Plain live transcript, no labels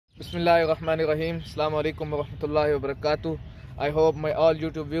Bismillahirrahmanirrahim. Assalamu.alaikum warahmatullahi wabarakatuh. I hope my all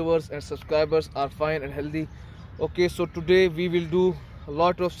YouTube viewers and subscribers are fine and healthy. Okay, so today we will do a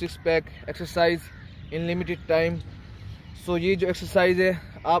lot of six pack exercise in limited time. So ये जो exercise है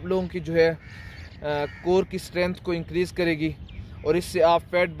आप लोगों की जो है core की strength को इंक्रीज़ करेगी और इससे आप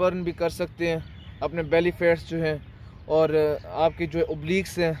फैट बर्न भी कर सकते हैं, अपने बेली फैट्स जो हैं और आपके जो है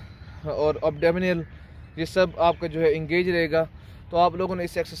ओब्लिक्स हैं और एब्डोमिनल, ये सब आपका जो है इंगेज रहेगा। तो आप लोगों ने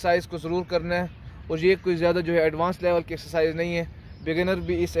इस एक्सरसाइज को ज़रूर करना है और ये कोई ज़्यादा जो है एडवांस लेवल की एक्सरसाइज नहीं है, बिगिनर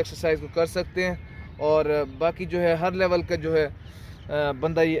भी इस एक्सरसाइज को कर सकते हैं और बाकी जो है हर लेवल का जो है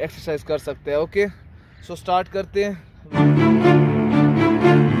बंदा ये एक्सरसाइज कर सकता है। ओके, सो स्टार्ट करते हैं।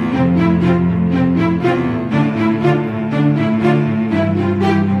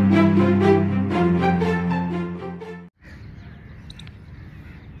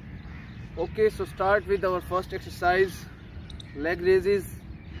 Okay, so start with our first exercise, leg raises.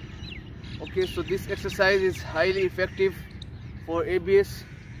 Okay, so this exercise is highly effective for ABS.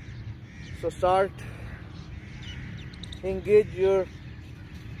 So start, engage your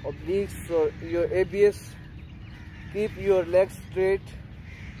obliques or your ABS, keep your legs straight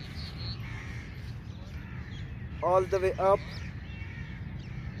all the way up,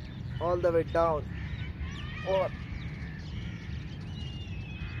 all the way down. 1,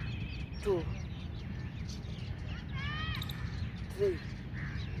 2, 3,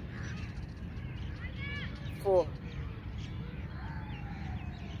 4,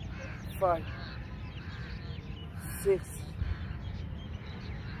 5, 6,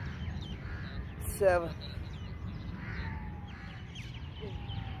 7, 8.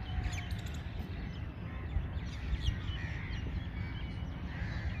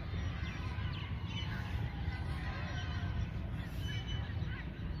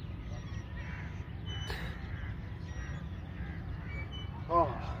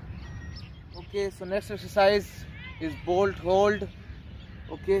 Okay, so next exercise is bolt hold.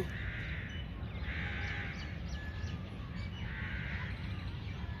 Okay,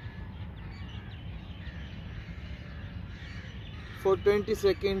 for 20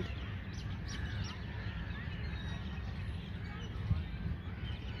 seconds.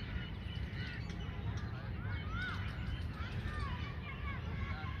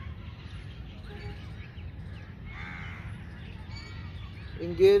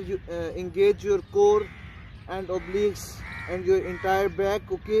 Engage your core and obliques and your entire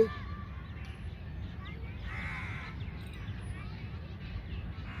back. Okay,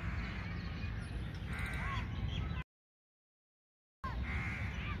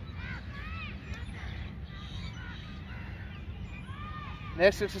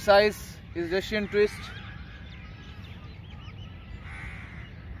 next exercise is Russian twist.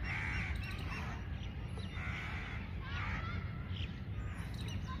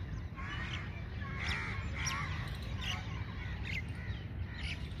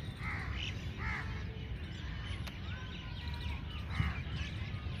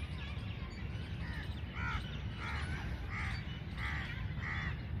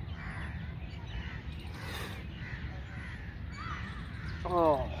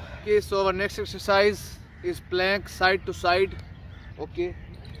 Okay, so our next exercise is plank side to side. Okay,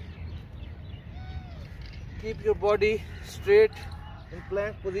 keep your body straight in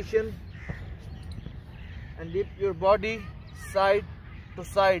plank position and lift your body side to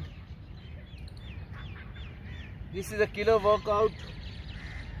side. This is a killer workout.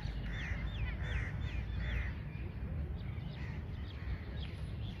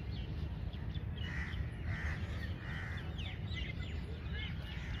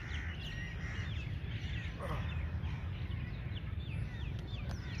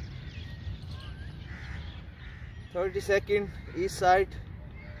 $30 seconds each side.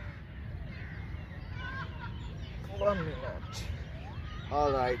 1 minute.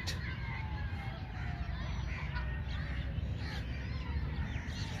 All right.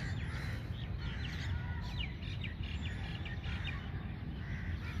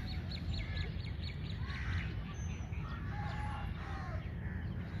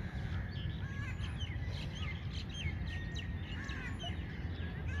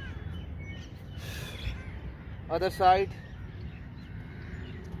 Other side.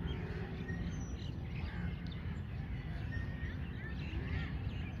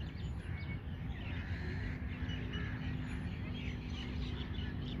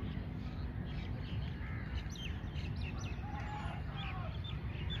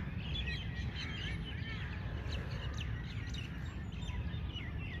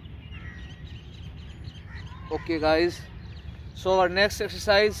 Okay guys, so our next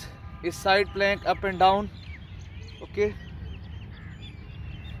exercise is side plank up and down. Okay,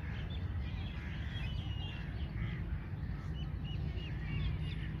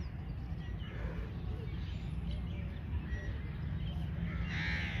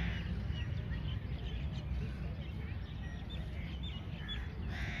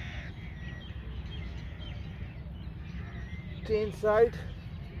 stay inside.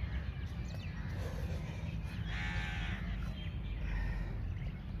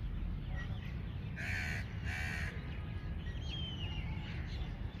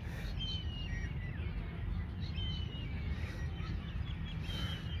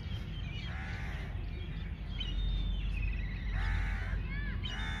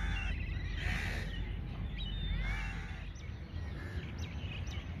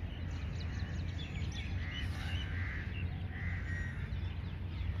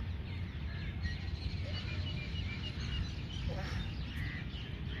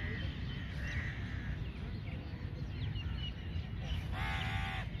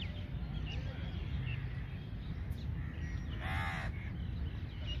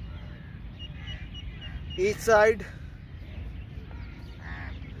 Each side.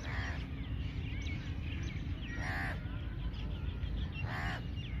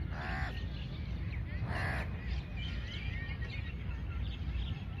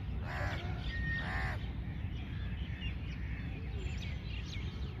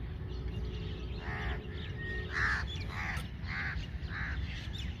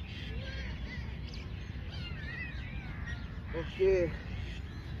 Okay.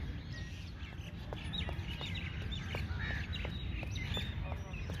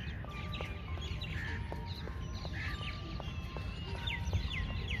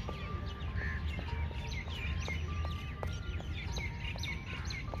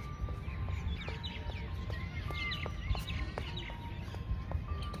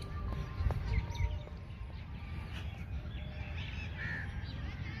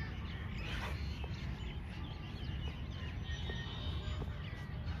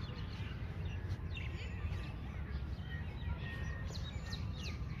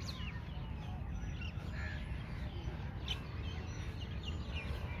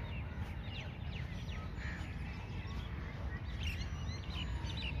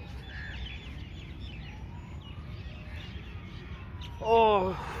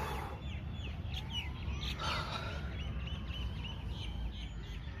 Oh,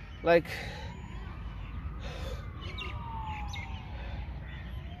 like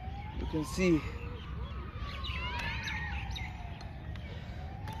you can see,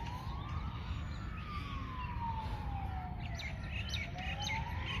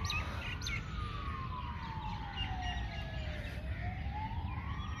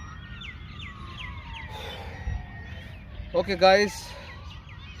 okay guys,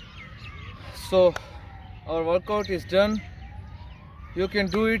 so our workout is done. You can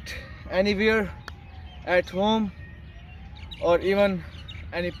do it anywhere, at home or even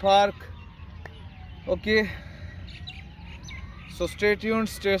any park. Okay, so stay tuned,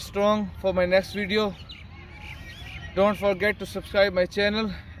 stay strong for my next video. Don't forget to subscribe my channel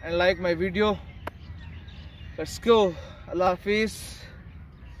and like my video. Let's go. Allah Hafiz.